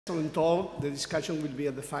Excellent talk. The discussion will be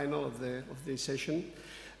at the final of the session.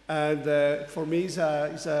 And for me, it's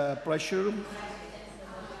a pleasure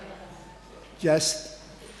just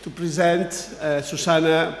to present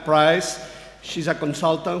Susanna Price. She's a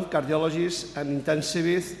consultant cardiologist and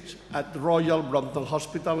intensivist at Royal Brompton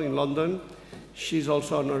Hospital in London. She's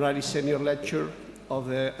also an honorary senior lecturer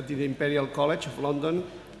at the Imperial College of London,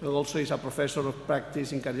 and also is a professor of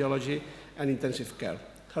practice in cardiology and intensive care.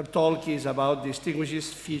 Her talk is about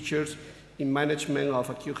distinguished features in management of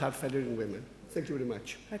acute heart failure in women. Thank you very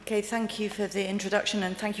much. Okay, thank you for the introduction,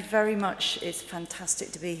 and thank you very much. It's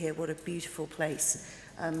fantastic to be here. What a beautiful place.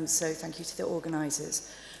 So thank you to the organisers.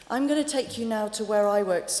 I'm going to take you now to where I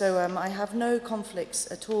work. So I have no conflicts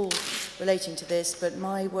at all relating to this, but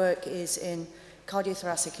my work is in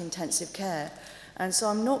cardiothoracic intensive care. And so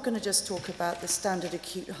I'm not going to just talk about the standard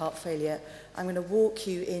acute heart failure. I'm going to walk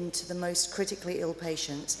you into the most critically ill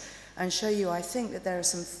patients and show you, I think, that there are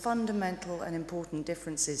some fundamental and important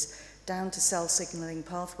differences down to cell signaling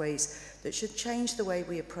pathways that should change the way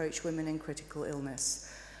we approach women in critical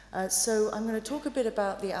illness. So I'm going to talk a bit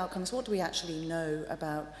about the outcomes. What do we actually know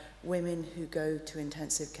about women who go to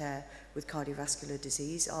intensive care with cardiovascular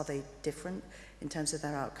disease? Are they different in terms of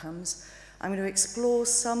their outcomes? I'm going to explore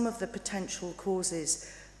some of the potential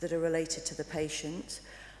causes that are related to the patient.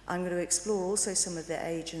 I'm going to explore also some of the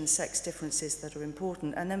age and sex differences that are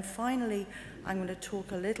important. And then finally, I'm going to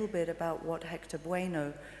talk a little bit about what Hector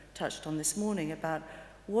Bueno touched on this morning, about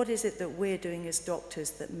what is it that we're doing as doctors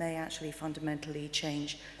that may actually fundamentally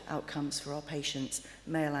change outcomes for our patients,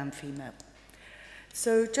 male and female.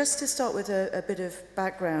 So just to start with a bit of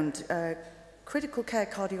background, critical care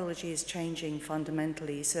cardiology is changing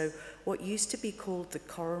fundamentally. So what used to be called the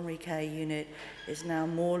coronary care unit is now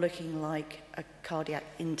more looking like a cardiac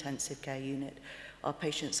intensive care unit. Our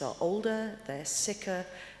patients are older, they're sicker,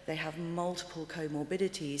 they have multiple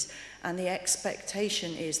comorbidities, and the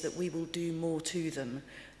expectation is that we will do more to them,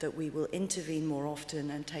 that we will intervene more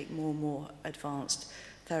often and take more advanced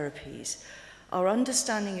therapies. Our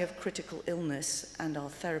understanding of critical illness and our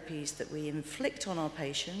therapies that we inflict on our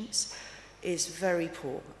patients is very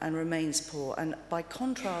poor and remains poor. And by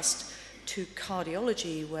contrast to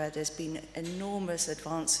cardiology, where there's been enormous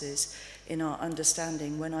advances in our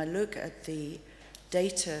understanding, when I look at the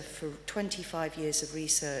data for 25 years of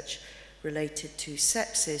research related to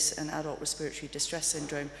sepsis and adult respiratory distress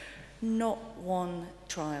syndrome, not one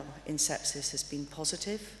trial in sepsis has been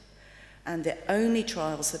positive. And the only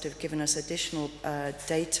trials that have given us additional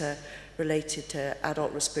data related to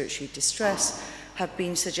adult respiratory distress have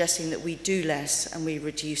been suggesting that we do less and we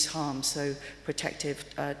reduce harm, so protective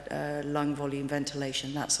lung volume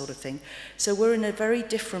ventilation, that sort of thing. So we're in a very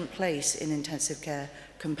different place in intensive care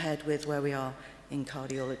compared with where we are in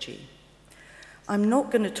cardiology. I'm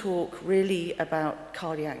not going to talk really about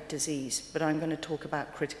cardiac disease, but I'm going to talk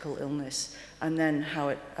about critical illness and then how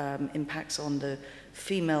it impacts on the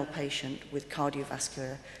female patient with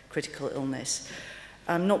cardiovascular critical illness.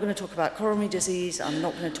 I'm not going to talk about coronary disease. I'm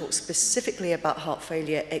not going to talk specifically about heart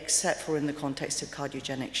failure, except for in the context of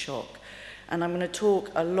cardiogenic shock. And I'm going to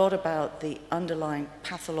talk a lot about the underlying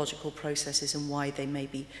pathological processes and why they may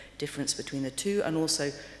be different between the two, and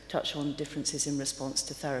also touch on differences in response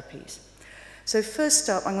to therapies. So first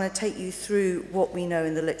up, I'm going to take you through what we know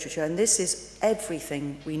in the literature, and this is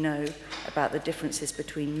everything we know about the differences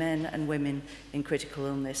between men and women in critical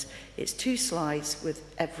illness. It's 2 slides with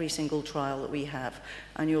every single trial that we have,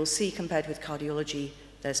 and you'll see compared with cardiology,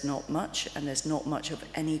 there's not much, and there's not much of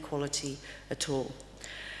any quality at all.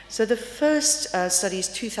 So the first study is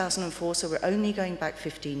 2004, so we're only going back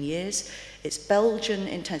 15 years. It's Belgian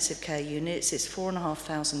intensive care units. It's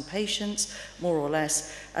 4,500 patients, more or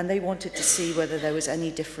less, and they wanted to see whether there was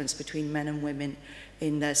any difference between men and women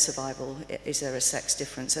in their survival. Is there a sex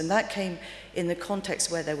difference? And that came in the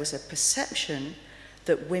context where there was a perception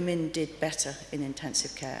that women did better in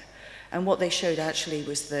intensive care. And what they showed actually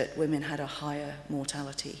was that women had a higher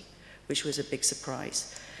mortality, which was a big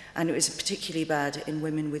surprise. And it was particularly bad in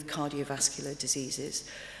women with cardiovascular diseases.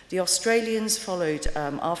 The Australians followed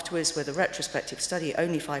afterwards with a retrospective study,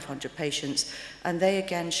 only 500 patients, and they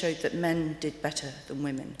again showed that men did better than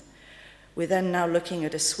women. We're then now looking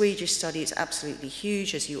at a Swedish study. It's absolutely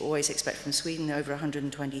huge, as you always expect from Sweden, over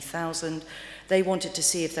 120,000. They wanted to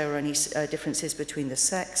see if there were any differences between the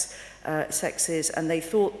sexes, and they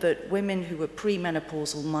thought that women who were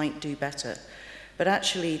premenopausal might do better. But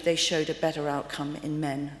actually, they showed a better outcome in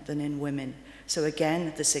men than in women. So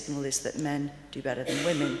again, the signal is that men do better than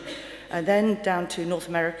women. And then down to North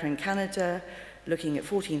America and Canada, looking at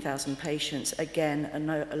 14,000 patients, again,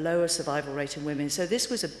 a lower survival rate in women. So this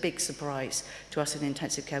was a big surprise to us in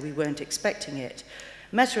intensive care. We weren't expecting it.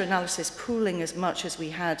 Meta-analysis pooling as much as we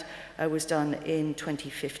had was done in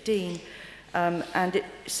 2015, and it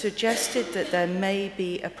suggested that there may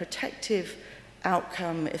be a protective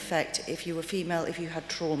outcome effect if you were female, if you had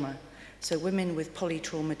trauma. So women with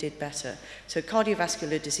polytrauma did better. So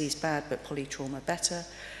cardiovascular disease bad, but polytrauma better.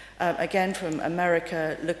 Again, from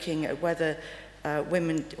America, looking at whether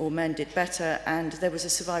women or men did better, and there was a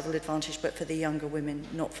survival advantage, but for the younger women,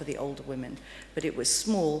 not for the older women. But it was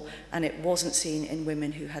small, and it wasn't seen in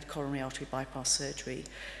women who had coronary artery bypass surgery.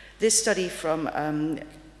 This study from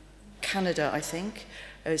Canada, I think,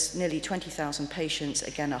 is nearly 20,000 patients,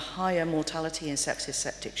 again, a higher mortality in sepsis,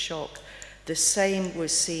 septic shock. The same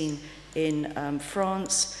was seen in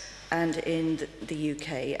France and in the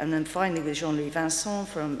UK. And then finally, with Jean-Louis Vincent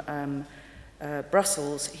from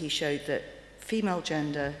Brussels, he showed that female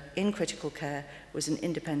gender in critical care was an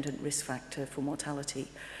independent risk factor for mortality.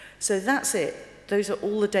 So that's it. Those are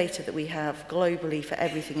all the data that we have globally for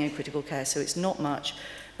everything in critical care, so it's not much,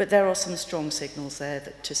 but there are some strong signals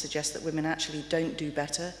there to suggest that women actually don't do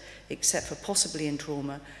better, except for possibly in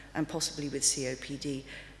trauma and possibly with COPD,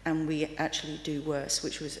 and we actually do worse,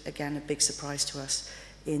 which was, again, a big surprise to us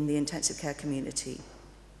in the intensive care community.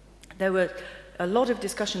 There were a lot of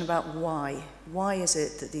discussion about why. Why is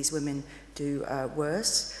it that these women do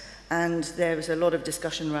worse? And there was a lot of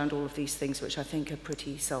discussion around all of these things, which I think are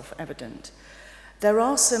pretty self-evident. There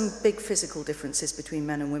are some big physical differences between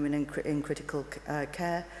men and women in critical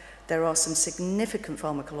care. There are some significant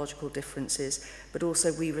pharmacological differences, but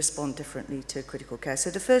also we respond differently to critical care.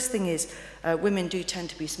 So the first thing is women do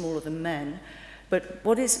tend to be smaller than men, but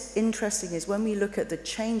what is interesting is when we look at the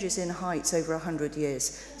changes in heights over 100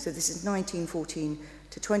 years, so this is 1914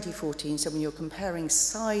 to 2014, so when you're comparing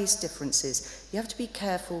size differences, you have to be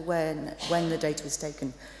careful when the data was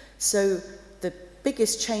taken. So the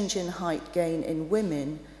biggest change in height gain in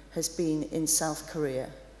women has been in South Korea,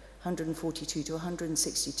 142 to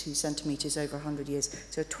 162 centimetres over 100 years,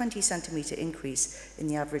 so a 20 centimetre increase in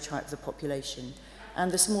the average height of the population. And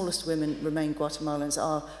the smallest women remain Guatemalans.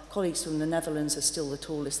 Our colleagues from the Netherlands are still the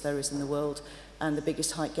tallest there is in the world, and the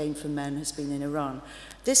biggest height gain for men has been in Iran.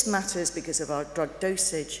 This matters because of our drug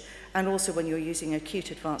dosage, and also when you're using acute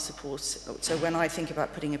advanced supports. So when I think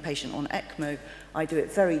about putting a patient on ECMO, I do it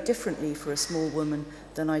very differently for a small woman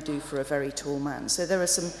than I do for a very tall man. So there are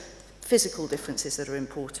some physical differences that are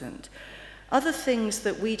important. Other things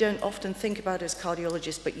that we don't often think about as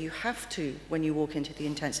cardiologists, but you have to when you walk into the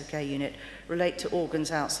intensive care unit, relate to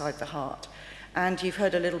organs outside the heart. And you've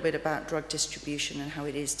heard a little bit about drug distribution and how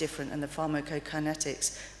it is different, and the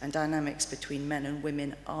pharmacokinetics and dynamics between men and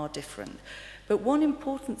women are different. But one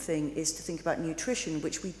important thing is to think about nutrition,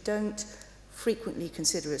 which we don't frequently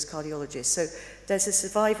consider as cardiologists. So there's a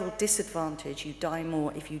survival disadvantage. You die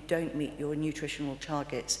more if you don't meet your nutritional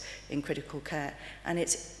targets in critical care. And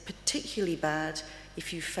it's particularly bad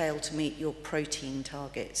if you fail to meet your protein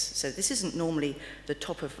targets. So this isn't normally the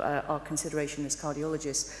top of our consideration as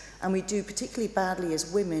cardiologists. And we do particularly badly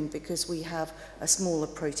as women because we have a smaller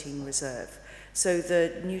protein reserve. So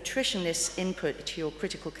the nutritionist's input to your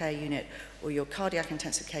critical care unit or your cardiac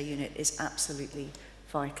intensive care unit is absolutely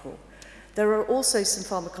vital. There are also some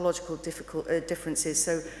pharmacological differences.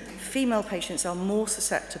 So female patients are more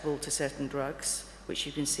susceptible to certain drugs, which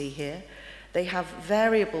you can see here. They have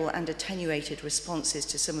variable and attenuated responses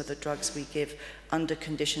to some of the drugs we give under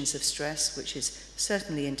conditions of stress, which is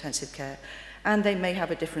certainly intensive care. And they may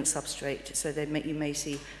have a different substrate. So you may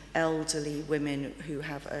see elderly women who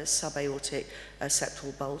have a subaortic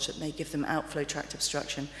septal bulge that may give them outflow tract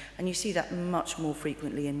obstruction. And you see that much more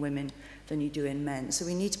frequently in women than you do in men. So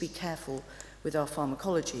we need to be careful with our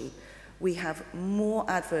pharmacology. We have more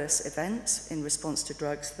adverse events in response to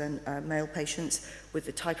drugs than male patients with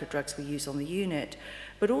the type of drugs we use on the unit.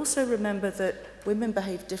 But also remember that women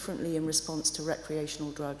behave differently in response to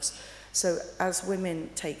recreational drugs. So as women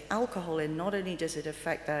take alcohol in, not only does it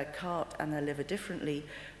affect their heart and their liver differently,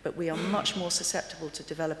 but we are much more susceptible to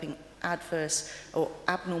developing adverse or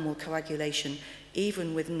abnormal coagulation,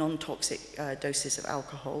 even with non-toxic doses of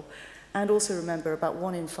alcohol. And also remember, about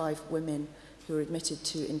 1 in 5 women who are admitted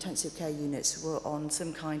to intensive care units were on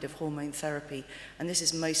some kind of hormone therapy, and this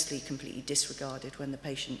is mostly completely disregarded when the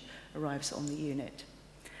patient arrives on the unit.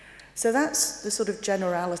 So that's the sort of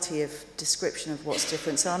generality of description of what's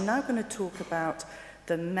different. So I'm now going to talk about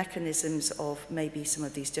the mechanisms of maybe some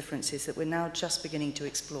of these differences that we're now just beginning to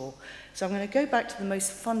explore. So I'm going to go back to the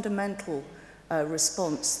most fundamental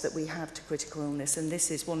response that we have to critical illness, and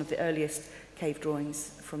this is one of the earliest cave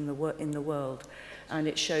drawings from in the world, and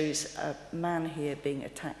it shows a man here being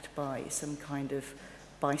attacked by some kind of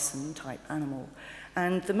bison type animal.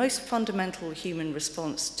 And the most fundamental human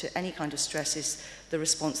response to any kind of stress is the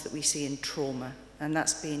response that we see in trauma, and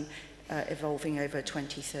that's been evolving over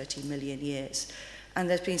 20, 30 million years. And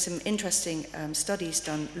there's been some interesting studies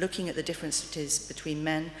done looking at the differences between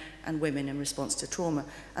men and women in response to trauma.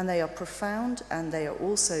 And they are profound, and they are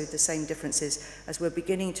also the same differences as we're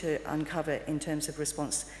beginning to uncover in terms of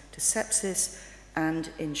response to sepsis and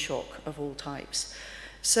in shock of all types.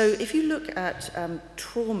 So if you look at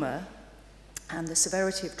trauma and the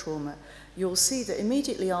severity of trauma, you'll see that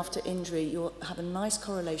immediately after injury, you'll have a nice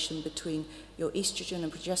correlation between your estrogen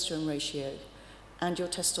and progesterone ratio and your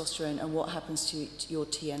testosterone and what happens to your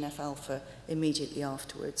TNF-alpha immediately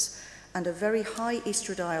afterwards. And a very high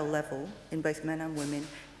estradiol level in both men and women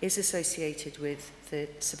is associated with the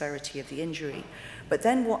severity of the injury. But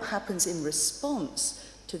then what happens in response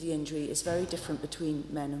to the injury is very different between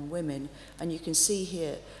men and women. And you can see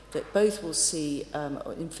here that both will see,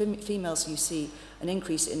 in females you see an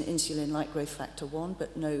increase in insulin-like growth factor 1,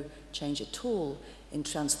 but no change at all in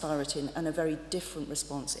transthyretin, and a very different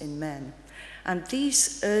response in men. And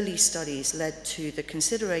these early studies led to the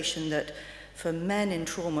consideration that for men in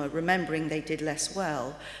trauma, remembering they did less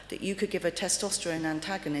well, that you could give a testosterone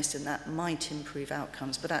antagonist and that might improve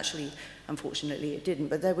outcomes. But actually, unfortunately, it didn't.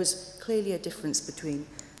 But there was clearly a difference between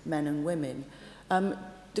men and women.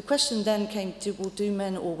 The question then came to, well, do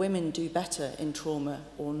men or women do better in trauma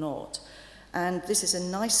or not? And this is a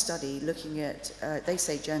nice study looking at, they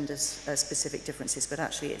say gender-specific differences, but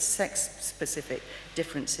actually it's sex-specific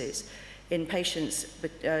differences in patients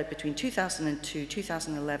between 2002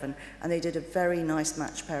 2011, and they did a very nice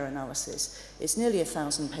match pair analysis. It's nearly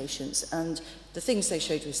 1,000 patients, and the things they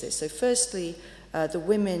showed was this. So firstly,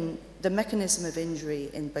 the mechanism of injury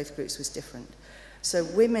in both groups was different. So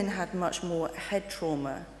women had much more head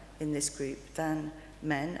trauma in this group than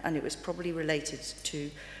men, and it was probably related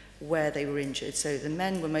to where they were injured. So the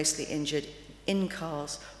men were mostly injured in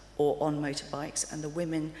cars or on motorbikes, and the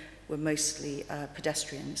women were mostly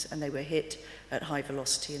pedestrians, and they were hit at high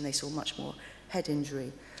velocity, and they saw much more head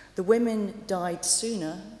injury. The women died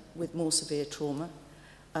sooner with more severe trauma,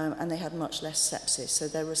 and they had much less sepsis. So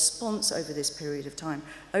their response over this period of time,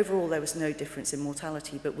 overall there was no difference in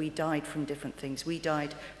mortality, but we died from different things. We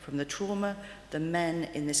died from the trauma. The men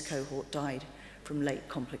in this cohort died from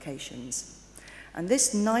complications. And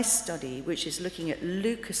this nice study, which is looking at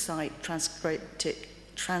leukocyte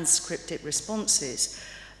transcriptic responses,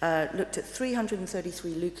 looked at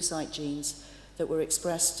 333 leukocyte genes that were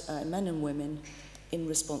expressed in men and women in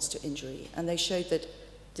response to injury. And they showed that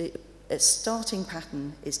the starting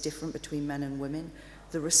pattern is different between men and women.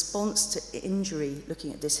 The response to injury,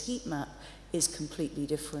 looking at this heat map, is completely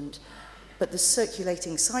different. But the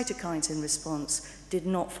circulating cytokines in response did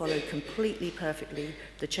not follow completely perfectly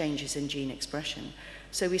the changes in gene expression.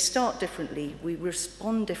 So we start differently, we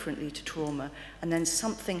respond differently to trauma, and then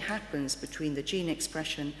something happens between the gene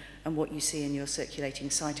expression and what you see in your circulating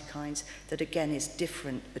cytokines that again is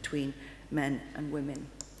different between men and women.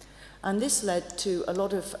 And this led to a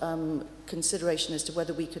lot of consideration as to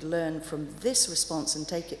whether we could learn from this response and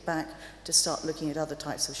take it back to start looking at other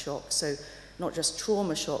types of shock. So not just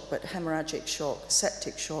trauma shock, but hemorrhagic shock,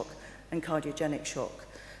 septic shock, and cardiogenic shock.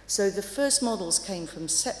 So the first models came from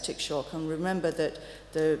septic shock, and remember that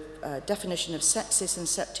the definition of sepsis and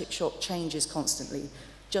septic shock changes constantly,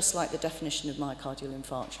 just like the definition of myocardial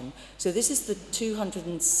infarction. So this is the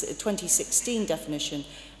 2016 definition,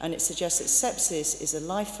 and it suggests that sepsis is a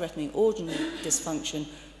life-threatening organ dysfunction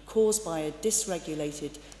caused by a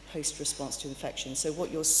dysregulated host response to infection. So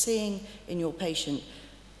what you're seeing in your patient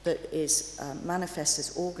that is manifest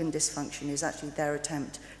as organ dysfunction is actually their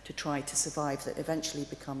attempt to try to survive that eventually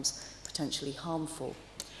becomes potentially harmful.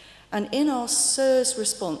 And in our SIRS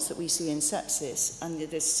response that we see in sepsis, and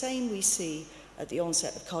the same we see at the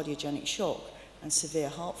onset of cardiogenic shock and severe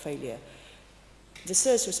heart failure, the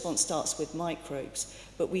SIRS response starts with microbes,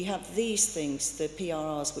 but we have these things, the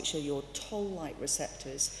PRRs, which are your toll-like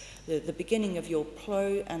receptors, the beginning of your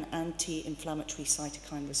pro- and anti-inflammatory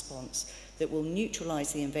cytokine response that will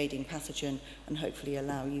neutralize the invading pathogen and hopefully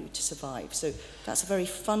allow you to survive. So that's a very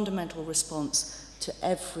fundamental response to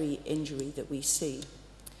every injury that we see.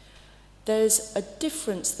 There's a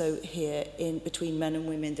difference, though, here between men and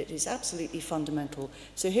women that is absolutely fundamental.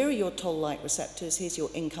 So here are your toll-like receptors, here's your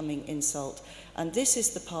incoming insult, and this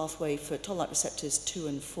is the pathway for toll-like receptors 2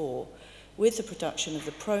 and 4, with the production of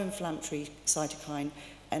the pro-inflammatory cytokine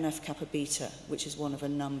NF-kappa beta, which is one of a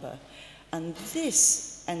number. And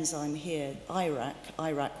this enzyme here,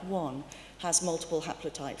 IRAK1, has multiple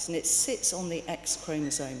haplotypes, and it sits on the X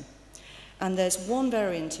chromosome. And there's one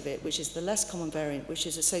variant of it, which is the less common variant, which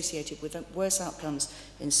is associated with worse outcomes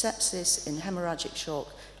in sepsis, in hemorrhagic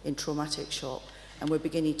shock, in traumatic shock, and we're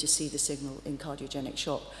beginning to see the signal in cardiogenic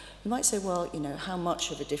shock. You might say, well, you know, how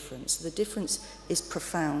much of a difference? The difference is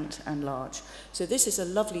profound and large. So this is a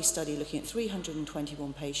lovely study looking at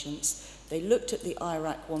 321 patients. They looked at the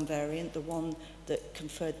IRAK1 variant, the one that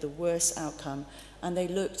conferred the worst outcome, and they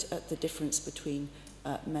looked at the difference between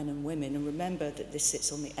men and women. And remember that this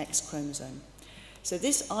sits on the X chromosome. So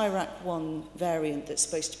this IRAK1 variant that's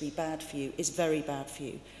supposed to be bad for you is very bad for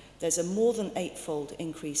you. There's a more than 8-fold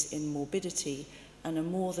increase in morbidity and a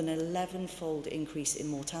more than 11-fold increase in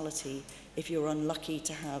mortality if you're unlucky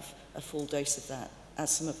to have a full dose of that,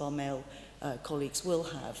 as some of our male colleagues will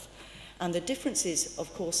have. And the difference is,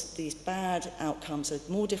 of course, these bad outcomes are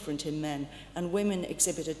more different in men, and women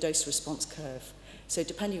exhibit a dose-response curve. So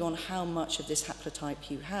depending on how much of this haplotype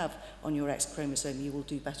you have on your X chromosome, you will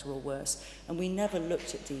do better or worse. And we never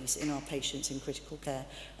looked at these in our patients in critical care,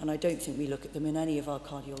 and I don't think we look at them in any of our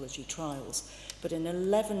cardiology trials. But an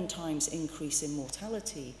 11 times increase in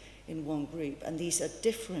mortality in one group, and these are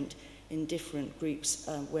different in different groups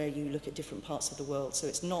where you look at different parts of the world. So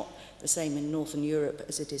it's not the same in Northern Europe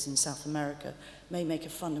as it is in South America, may make a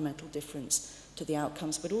fundamental difference to the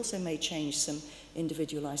outcomes, but also may change some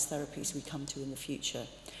individualized therapies we come to in the future.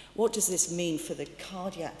 What does this mean for the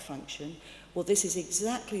cardiac function? Well, this is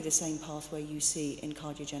exactly the same pathway you see in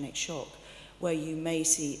cardiogenic shock, where you may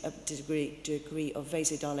see a degree of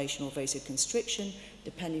vasodilation or vasoconstriction,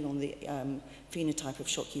 depending on the phenotype of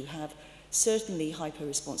shock you have. Certainly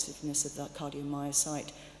hyperresponsiveness of the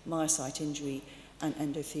cardiomyocyte, myocyte injury, and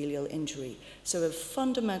endothelial injury. So a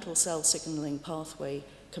fundamental cell signaling pathway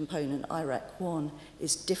component, IRAK1,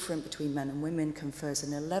 is different between men and women, confers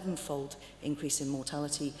an 11-fold increase in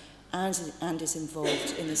mortality, and is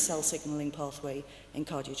involved in the cell signaling pathway in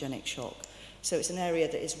cardiogenic shock. So it's an area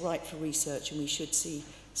that is ripe for research, and we should see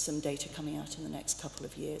some data coming out in the next couple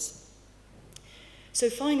of years. So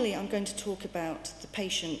finally, I'm going to talk about the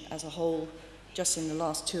patient as a whole, just in the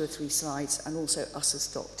last 2 or 3 slides, and also us as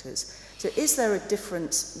doctors. So is there a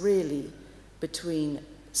difference, really, between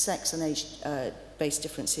sex and age-based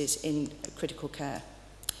differences in critical care?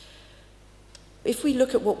 If we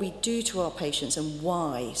look at what we do to our patients and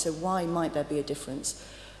why, so why might there be a difference?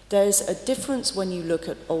 There's a difference when you look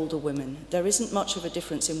at older women. There isn't much of a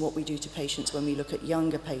difference in what we do to patients when we look at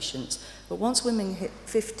younger patients. But once women hit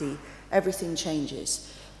 50, everything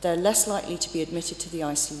changes. They're less likely to be admitted to the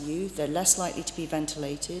ICU, they're less likely to be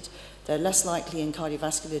ventilated, they're less likely in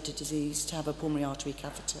cardiovascular disease to have a pulmonary artery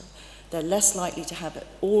catheter, they're less likely to have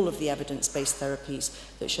all of the evidence-based therapies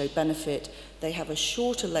that show benefit, they have a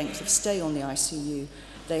shorter length of stay on the ICU,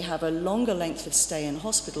 they have a longer length of stay in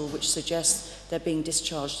hospital, which suggests they're being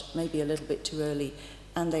discharged maybe a little bit too early,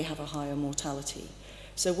 and they have a higher mortality.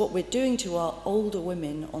 So what we're doing to our older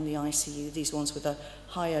women on the ICU, these ones with a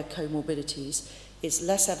higher comorbidities, is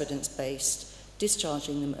less evidence-based,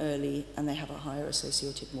 discharging them early, and they have a higher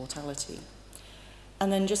associated mortality.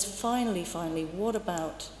 And then just finally, what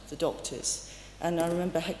about the doctors? And I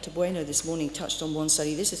remember Hector Bueno this morning touched on one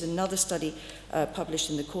study. This is another study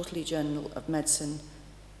published in the Quarterly Journal of Medicine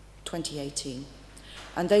 2018.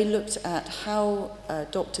 And they looked at how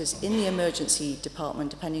doctors in the emergency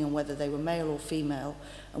department, depending on whether they were male or female,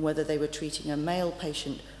 and whether they were treating a male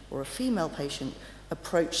patient or a female patient,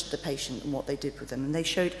 approached the patient and what they did with them. And they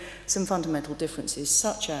showed some fundamental differences,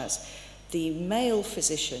 such as the male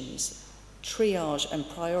physicians triage and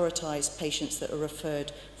prioritize patients that are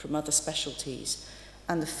referred from other specialties,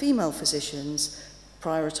 and the female physicians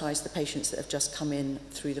prioritize the patients that have just come in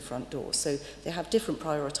through the front door. So they have different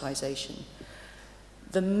prioritization.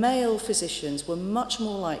 The male physicians were much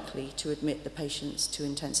more likely to admit the patients to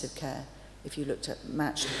intensive care if you looked at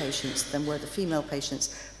matched patients than were the female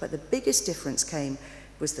patients. But the biggest difference came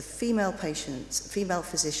was the female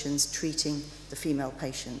physicians treating the female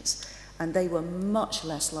patients. And they were much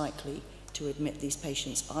less likely to admit these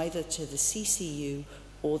patients either to the CCU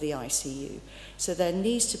or the ICU. So there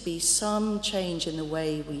needs to be some change in the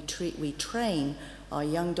way we train our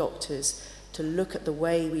young doctors to look at the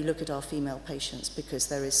way we look at our female patients, because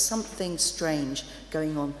there is something strange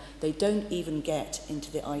going on. They don't even get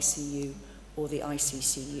into the ICU or the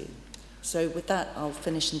ICCU. So with that, I'll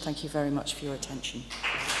finish, and thank you very much for your attention.